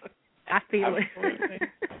 Yes, I feel Absolutely.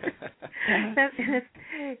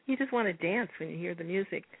 it. You just want to dance when you hear the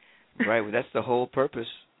music. Right. Well, that's the whole purpose,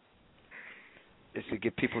 is to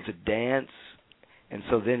get people to dance. And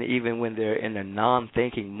so then even when they're in a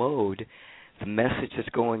non-thinking mode, the message that's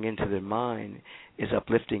going into their mind is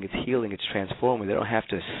uplifting, it's healing, it's transforming. They don't have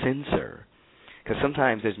to censor. Because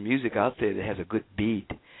sometimes there's music out there that has a good beat,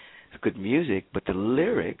 it's good music, but the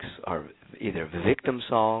lyrics are either victim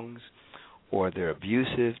songs, or they're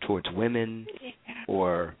abusive towards women,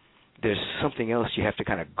 or there's something else you have to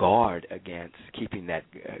kind of guard against, keeping that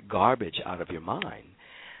garbage out of your mind.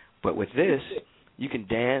 But with this, you can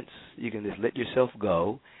dance, you can just let yourself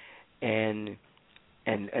go, and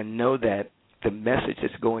know that the message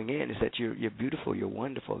that's going in is that you're beautiful, you're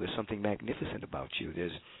wonderful, there's something magnificent about you,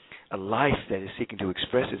 there's a life that is seeking to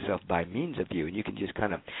express itself by means of you, and you can just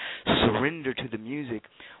kind of surrender to the music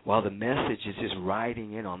while the message is just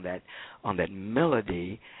riding in on that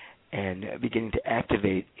melody and beginning to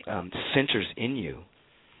activate centers in you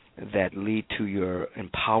that lead to your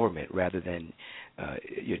empowerment rather than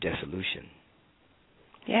your dissolution.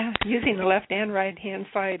 Yeah, using the left and right hand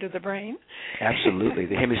side of the brain. Absolutely.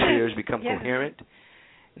 The hemispheres become coherent.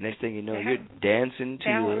 The next thing you know, you're dancing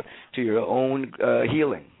to your own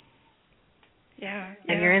healing. Yeah.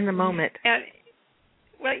 And you're in the moment. And,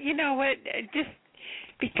 well, you know what? Just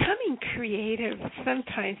becoming creative,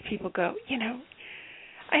 sometimes people go,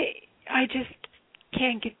 I just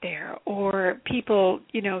can't get there. Or people,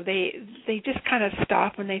 they just kind of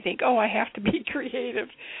stop when they think, oh, I have to be creative.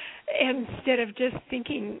 Instead of just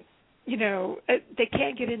thinking, they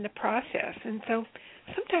can't get in the process. And so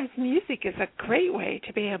sometimes music is a great way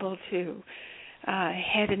to be able to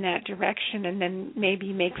head in that direction and then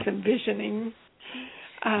maybe make some visioning.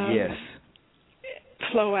 Yes.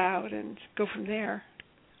 Flow out and go from there.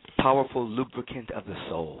 Powerful lubricant of the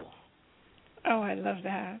soul. Oh, I love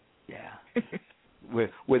that. Yeah.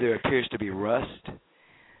 where there appears to be rust,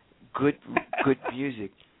 good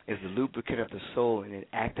music is the lubricant of the soul, and it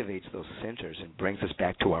activates those centers and brings us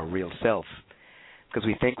back to our real self. Because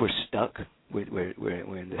we think we're stuck, we're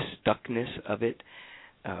in the stuckness of it,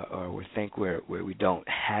 or we think we don't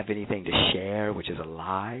have anything to share, which is a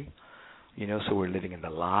lie. So we're living in the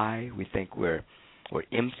lie. We think we're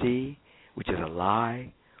empty, which is a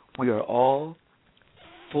lie. We are all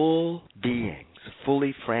full beings,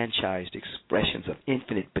 fully franchised expressions of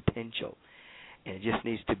infinite potential. And it just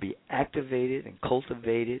needs to be activated and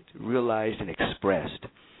cultivated, realized and expressed.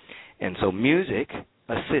 And so music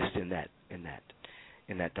assists in that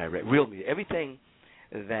direct. Real music. Everything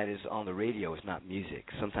that is on the radio is not music.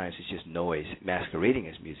 Sometimes it's just noise masquerading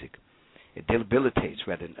as music. It debilitates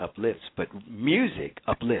rather than uplifts. But music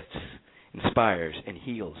uplifts, inspires, and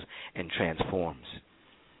heals and transforms.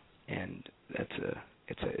 And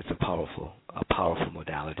it's a powerful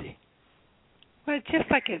modality. Well, it's just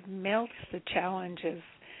like it melts the challenges.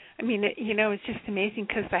 I mean, it's just amazing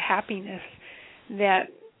because the happiness that,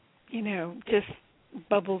 just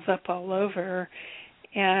bubbles up all over,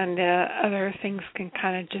 and other things can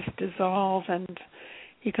kind of just dissolve, and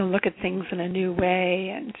you can look at things in a new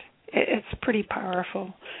way, and it's pretty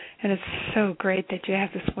powerful. And it's so great that you have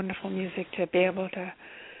this wonderful music to be able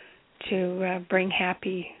to bring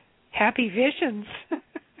happy visions.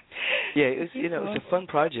 Yeah, it's a fun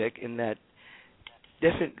project in that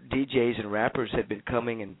different DJs and rappers had been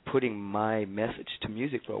coming and putting my message to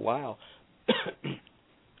music for a while.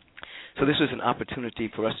 So this was an opportunity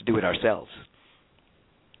for us to do it ourselves.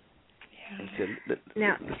 Yeah. And so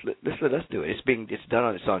let's let us do it.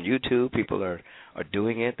 It's on YouTube. People are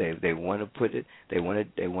doing it. They want to put it. They want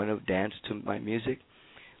to dance to my music.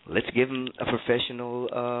 Let's give them a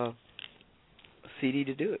professional CD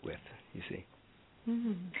to do it with. You see.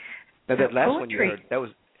 Mm-hmm. Now that last one you heard, that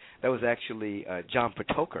was actually John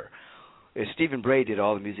Patoker. Stephen Bray did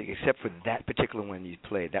all the music except for that particular one you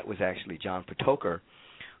played. That was actually John Patoker,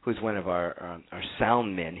 who's one of our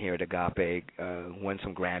sound men here at Agape, won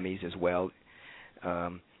some Grammys as well.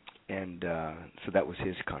 So that was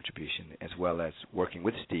his contribution, as well as working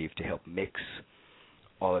with Steve to help mix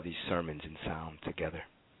all of these sermons and sound together.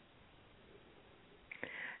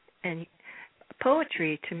 And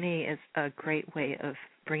poetry, to me, is a great way of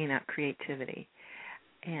bringing out creativity.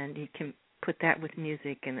 And you can put that with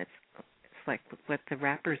music, and it's like what the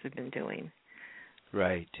rappers have been doing.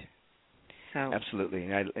 Right. So absolutely.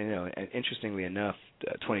 And interestingly enough,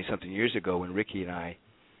 20-something years ago, when Ricky and I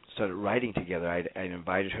started writing together, I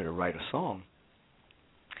invited her to write a song.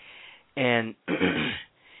 And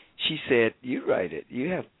she said, "You write it.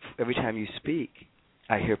 You have, every time you speak,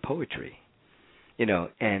 I hear poetry."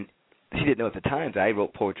 And she didn't know at the time that I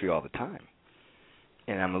wrote poetry all the time.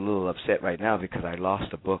 and I'm a little upset right now because I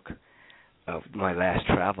lost a book of my last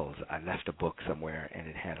travels. I left a book somewhere, and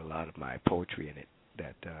it had a lot of my poetry in it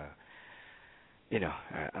that, I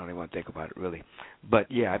don't even want to think about it really.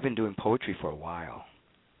 But, yeah, I've been doing poetry for a while.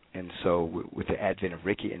 And so with the advent of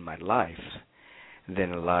Ricky in my life,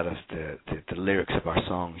 then a lot of the lyrics of our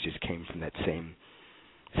songs just came from that same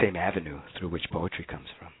avenue through which poetry comes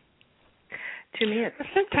from. To me,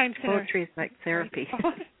 sometimes poetry is like therapy.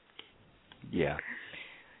 Yeah.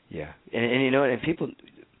 And people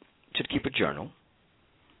should keep a journal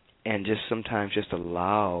and just sometimes just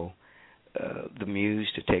allow the muse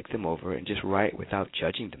to take them over and just write without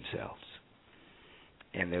judging themselves.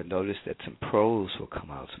 And they'll notice that some prose will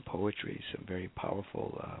come out, some poetry, some very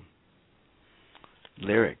powerful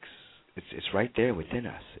lyrics. It's right there within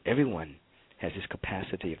us. Everyone has this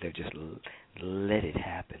capacity if they just let it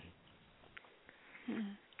happen.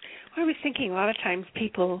 Well, I was thinking a lot of times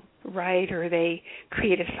people write or they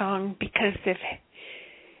create a song because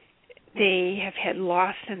they have had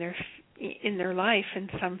loss in their life in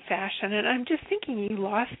some fashion. And I'm just thinking, you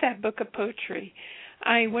lost that book of poetry.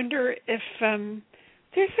 I wonder if there's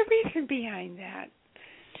a reason behind that.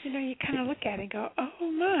 You kind of look at it and go,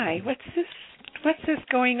 oh my, what's this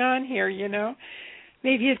going on here,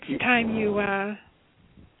 Maybe it's time you...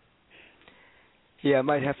 Yeah, I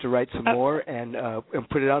might have to write some more and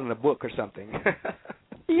put it out in a book or something.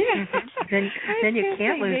 Yeah. then you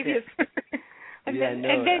can't lose it. And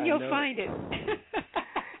then you'll find it.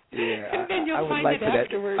 Yeah, and then you'll find it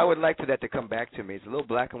afterwards. I would like for that to come back to me. It's a little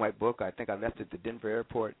black and white book. I think I left it at the Denver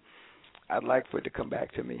airport. I'd like for it to come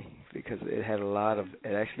back to me because it had a lot of.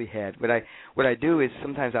 It actually had. What I do is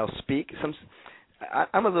sometimes I'll speak.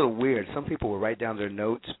 I'm a little weird. Some people will write down their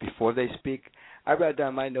notes before they speak. I write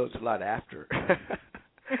down my notes a lot after,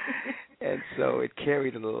 and so it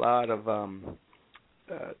carried a lot of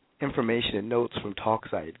information and notes from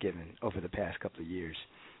talks I had given over the past couple of years,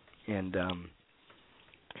 and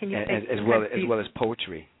as well as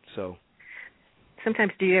poetry. So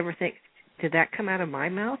sometimes, do you ever think, did that come out of my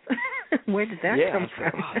mouth? Where did that come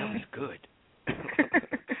from? Oh, that was good.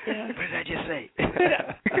 Yeah. What did I just say?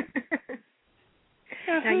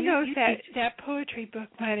 Who knows, that poetry book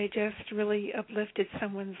might have just really uplifted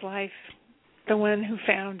someone's life, the one who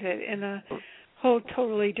found it, in a whole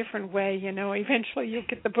totally different way. Eventually you'll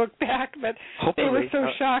get the book back, but hopefully, they were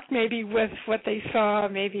so shocked maybe with what they saw.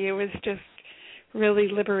 Maybe it was just really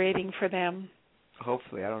liberating for them.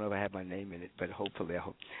 Hopefully. I don't know if I have my name in it, but hopefully.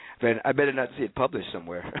 But I better not see it published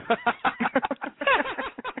somewhere.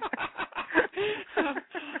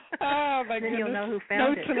 Oh, my then goodness. You'll know who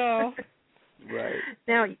found Notes it. And all. Right.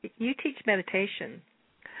 Now, you teach meditation.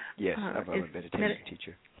 Yes, I'm a meditation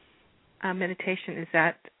teacher. Meditation, is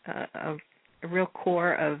that a real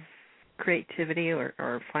core of creativity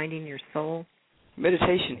or finding your soul?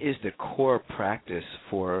 Meditation is the core practice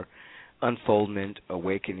for unfoldment,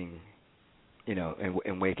 awakening,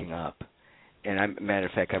 and waking up. And matter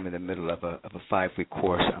of fact, I'm in the middle of a 5-week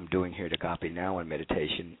course I'm doing here at Agape now on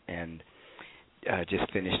meditation, and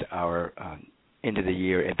just finished our end of the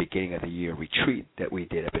year and beginning of the year retreat that we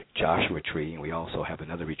did up at Joshua Tree, and we also have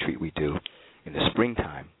another retreat we do in the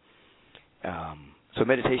springtime. So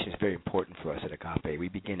meditation is very important for us at Agape. We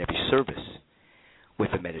begin every service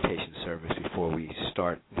with a meditation service before we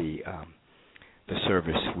start the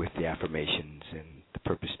service with the affirmations and the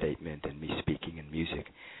purpose statement and me speaking and music.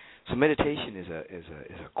 So meditation is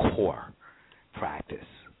a core practice.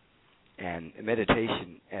 And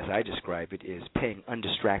meditation, as I describe it, is paying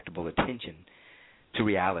undistractable attention to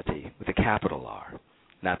reality with a capital R,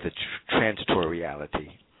 not the transitory reality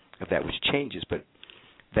of that which changes, but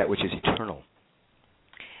that which is eternal.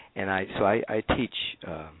 And I teach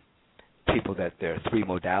people that there are 3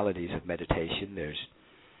 modalities of meditation. There's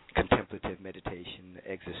contemplative meditation,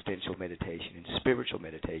 existential meditation, and spiritual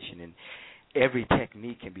meditation. And every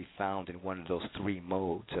technique can be found in one of those 3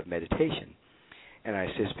 modes of meditation. And I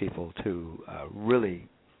assist people to really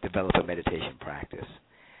develop a meditation practice.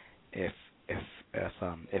 If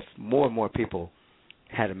more and more people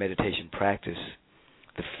had a meditation practice,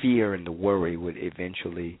 the fear and the worry would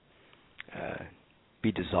eventually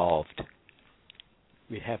be dissolved.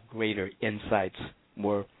 We'd have greater insights,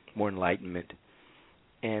 more enlightenment.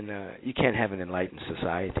 And you can't have an enlightened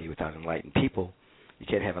society without enlightened people. You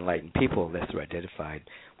can't have enlightened people unless they're identified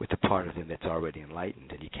with the part of them that's already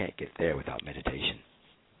enlightened, and you can't get there without meditation.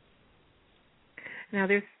 Now,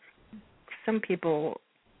 there's some people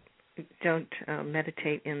don't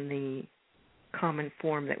meditate in the common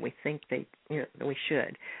form that we think that we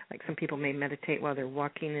should. Like some people may meditate while they're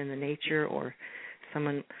walking in the nature, or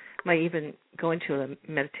someone might even go into a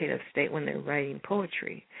meditative state when they're writing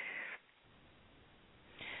poetry.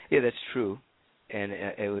 Yeah, that's true. And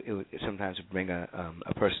it would sometimes bring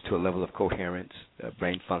a person to a level of coherence,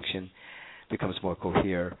 brain function becomes more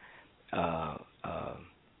coherent.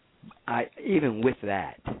 Even with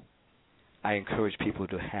that, I encourage people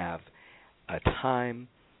to have a time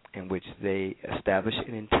in which they establish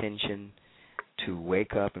an intention to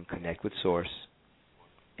wake up and connect with Source,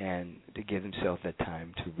 and to give themselves that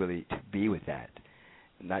time to really to be with that,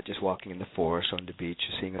 not just walking in the forest or on the beach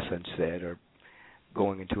or seeing a sunset or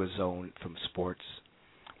going into a zone from sports,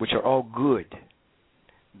 which are all good,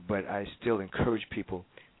 but I still encourage people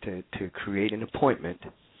to create an appointment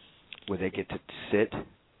where they get to sit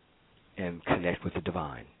and connect with the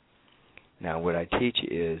divine. Now, what I teach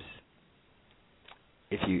is,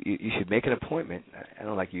 if you should make an appointment. I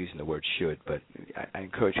don't like using the word should, but I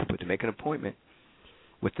encourage people to make an appointment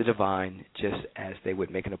with the divine just as they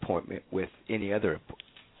would make an appointment with any other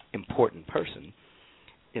important person.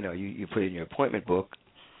 You put it in your appointment book,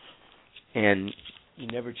 and you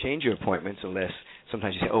never change your appointments unless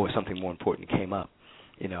sometimes you say, "Oh, something more important came up.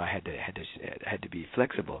 I had to be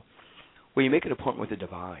flexible." Well, you make an appointment with the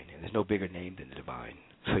divine, and there's no bigger name than the divine,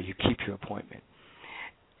 so you keep your appointment.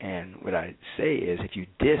 And what I say is, if you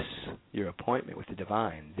diss your appointment with the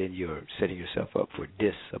divine, then you're setting yourself up for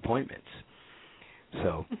disappointments.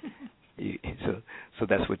 So, so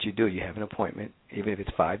that's what you do. You have an appointment, even if it's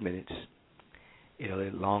 5 minutes. It'll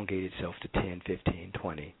elongate itself to 10, 15,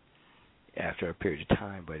 20 after a period of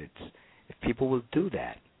time. But if people will do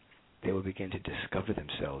that, they will begin to discover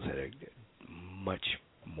themselves at a much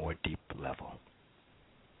more deep level.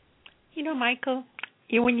 Michael,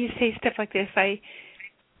 when you say stuff like this,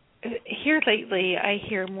 here lately I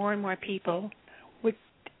hear more and more people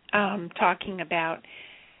talking about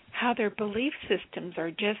how their belief systems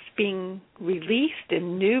are just being released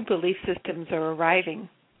and new belief systems are arriving.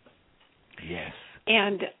 Yes.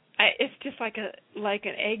 And it's just like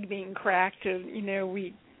an egg being cracked.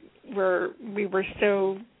 We were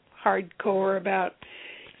so hardcore about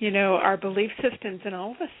our belief systems, and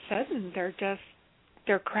all of a sudden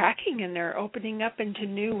they're cracking and they're opening up into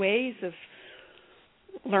new ways of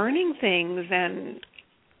learning things and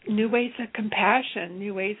new ways of compassion,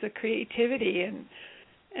 new ways of creativity,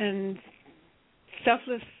 and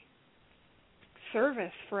selfless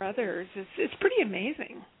service for others. It's pretty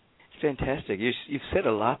amazing. It's fantastic. You've said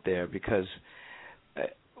a lot there, because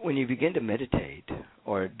when you begin to meditate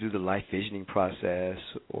or do the life visioning process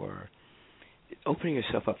or opening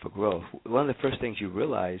yourself up for growth, one of the first things you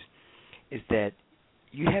realize is that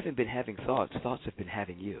you haven't been having thoughts. Thoughts have been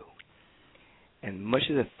having you. And much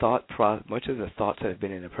of the thoughts that have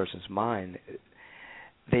been in a person's mind,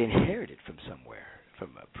 they inherited from somewhere,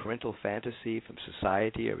 from a parental fantasy, from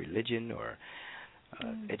society or religion or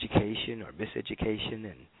education or miseducation,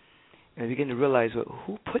 and they begin to realize, well,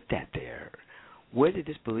 who put that there? Where did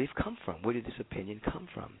this belief come from? Where did this opinion come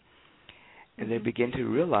from? And they begin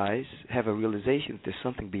to have a realization that there's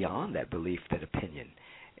something beyond that belief, that opinion,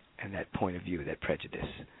 and that point of view, that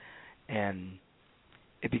prejudice. And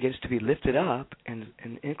it begins to be lifted up, and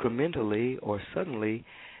incrementally or suddenly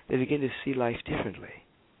they begin to see life differently.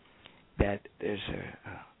 That there's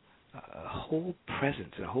a whole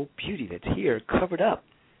presence, a whole beauty that's here, covered up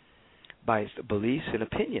by beliefs and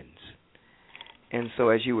opinions. And so,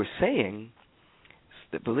 as you were saying,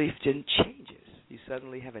 the belief didn't change. You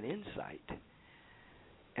suddenly have an insight,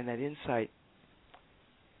 and that insight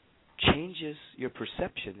changes your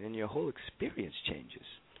perception, and your whole experience changes.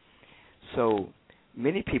 So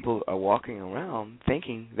many people are walking around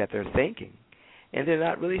thinking that they're thinking, and they're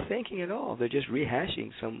not really thinking at all. They're just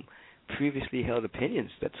rehashing some previously held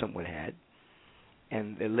opinions that someone had,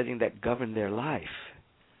 and they're letting that govern their life.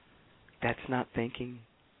 That's not thinking.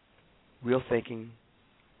 Real thinking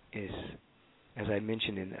is, as I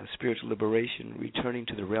mentioned in spiritual liberation, returning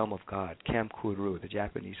to the realm of God, kamkuru, the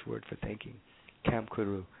Japanese word for thinking,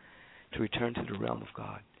 kamkuru, to return to the realm of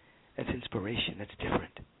God. That's inspiration. That's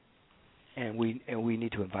different. And we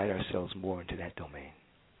need to invite ourselves more into that domain.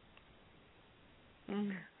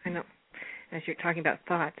 I know. As you're talking about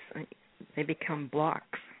thoughts, they become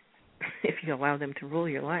blocks if you allow them to rule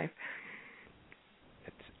your life.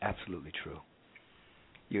 That's absolutely true.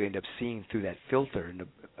 You end up seeing through that filter. In the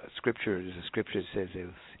scripture, there's a scripture that says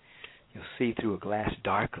you'll see through a glass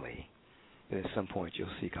darkly. And at some point you'll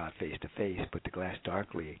see God face to face, but the glass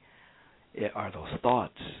darkly are those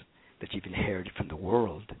thoughts that you've inherited from the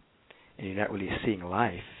world, and you're not really seeing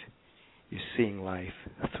life. You're seeing life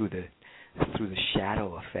through the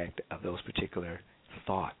shadow effect of those particular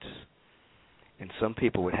thoughts. And some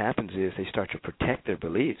people, what happens is they start to protect their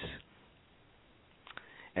beliefs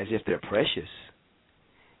as if they're precious,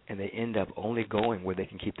 and they end up only going where they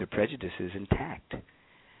can keep their prejudices intact.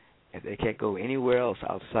 And they can't go anywhere else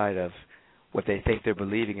outside of what they think they're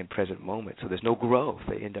believing in present moment. So there's no growth.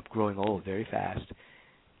 They end up growing old very fast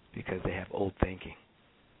because they have old thinking.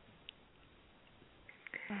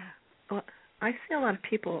 Well, I see a lot of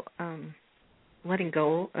people letting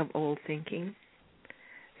go of old thinking.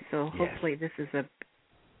 So hopefully this is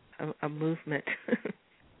a movement.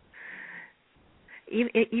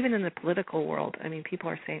 Even in the political world, I mean, people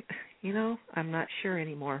are saying, I'm not sure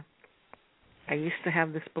anymore. I used to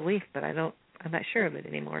have this belief, but I'm not sure of it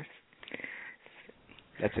anymore.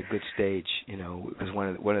 That's a good stage, because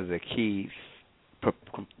one of the key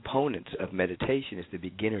components of meditation is the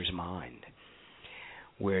beginner's mind,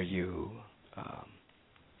 where you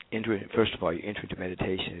first of all, you enter into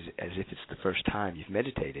meditation as if it's the first time you've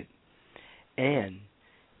meditated, and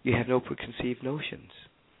you have no preconceived notions,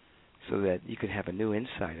 so that you can have a new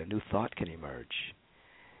insight, a new thought can emerge.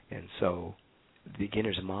 And so the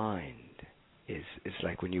beginner's mind is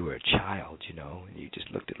like when you were a child, and you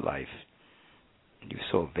just looked at life, and you were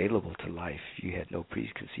so available to life, you had no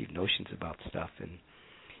preconceived notions about stuff, and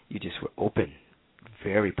you just were open.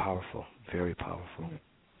 Very powerful, very powerful.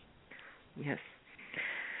 Yes.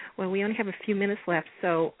 Well, we only have a few minutes left,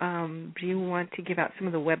 so do you want to give out some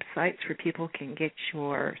of the websites where people can get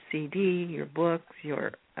your CD, your books,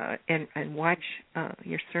 and watch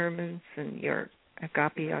your sermons and your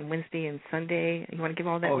Agape on Wednesday and Sunday? You want to give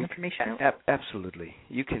all that information out? Absolutely.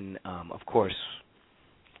 You can, of course,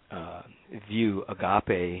 view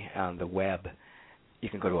Agape on the web. You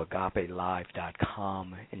can go to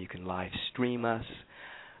agapelive.com, and you can live stream us.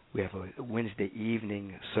 We have a Wednesday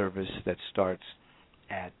evening service that starts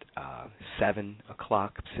at 7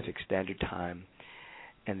 o'clock Pacific Standard Time,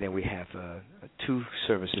 and then we have 2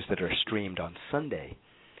 services that are streamed on Sunday.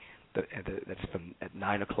 That's at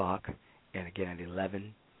 9 o'clock, and again at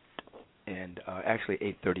 11, and actually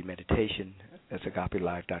 8:30 meditation. That's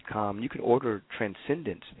agapelive.com. You can order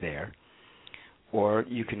Transcendance there, or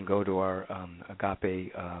you can go to our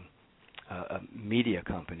Agape media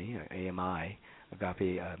company, AMI,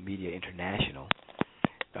 Agape Media International,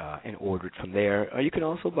 and order it from there. Or you can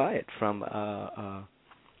also buy it from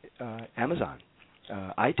Amazon,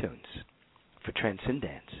 iTunes, for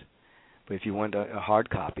Transcendance. But if you want a hard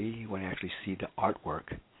copy, you want to actually see the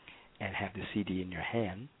artwork and have the CD in your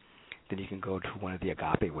hand, then you can go to one of the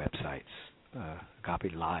Agape websites,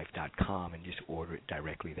 agapelive.com, and just order it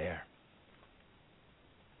directly there.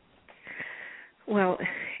 Well,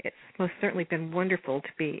 it's most certainly been wonderful to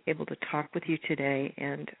be able to talk with you today,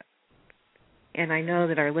 and I know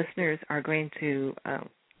that our listeners are going to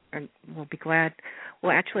will be glad.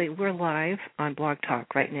 Well, actually, we're live on Blog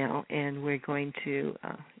Talk right now, and we're going to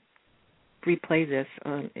replay this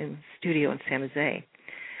in studio in San Jose.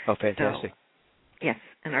 Oh, fantastic. So, yes,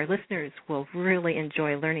 and our listeners will really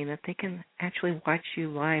enjoy learning that they can actually watch you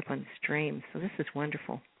live on stream. So this is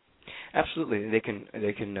wonderful. Absolutely, they can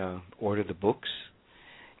order the books,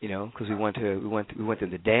 because we want them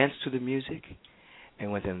to dance to the music, and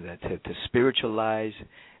we want them to spiritualize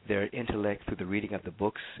their intellect through the reading of the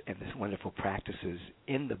books and the wonderful practices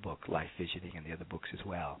in the book, Life Visioning, and the other books as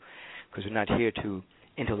well. Because we're not here to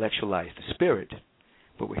intellectualize the spirit,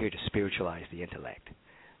 but we're here to spiritualize the intellect.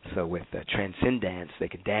 So with Transcendance, they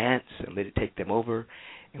can dance and let it take them over,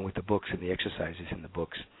 and with the books and the exercises in the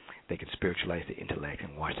books, they can spiritualize the intellect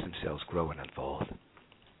and watch themselves grow and unfold.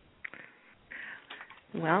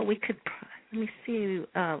 Well, we could, let me see,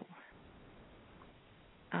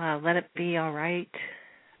 Let It Be All Right.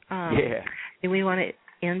 Yeah. And we want to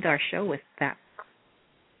end our show with that.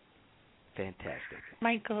 Fantastic.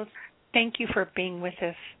 Michael, thank you for being with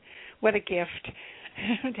us. What a gift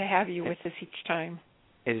to have you with us each time.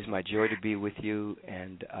 It is my joy to be with you,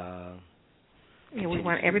 and we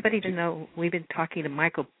want everybody to know we've been talking to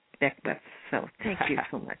Michael Beckwith, so thank you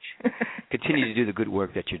so much. Continue to do the good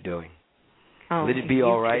work that you're doing. Let it be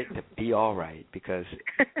all right to be all right, because,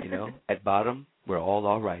 at bottom, we're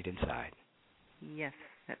all right inside. Yes,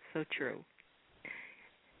 that's so true.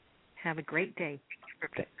 Have a great day.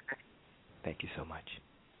 Thank you so much.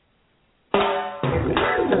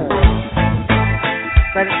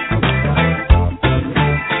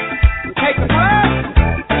 Take a breath.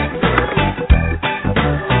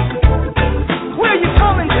 Where you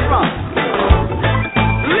coming from?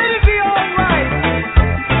 Let it be all right.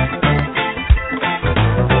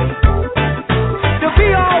 To be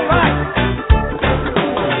all right.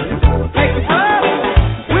 Take a breath.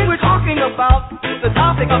 We were talking about the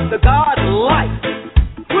topic of the God life.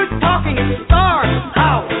 We're talking star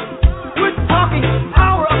power. We're talking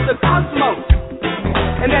power of the cosmos.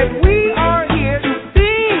 And that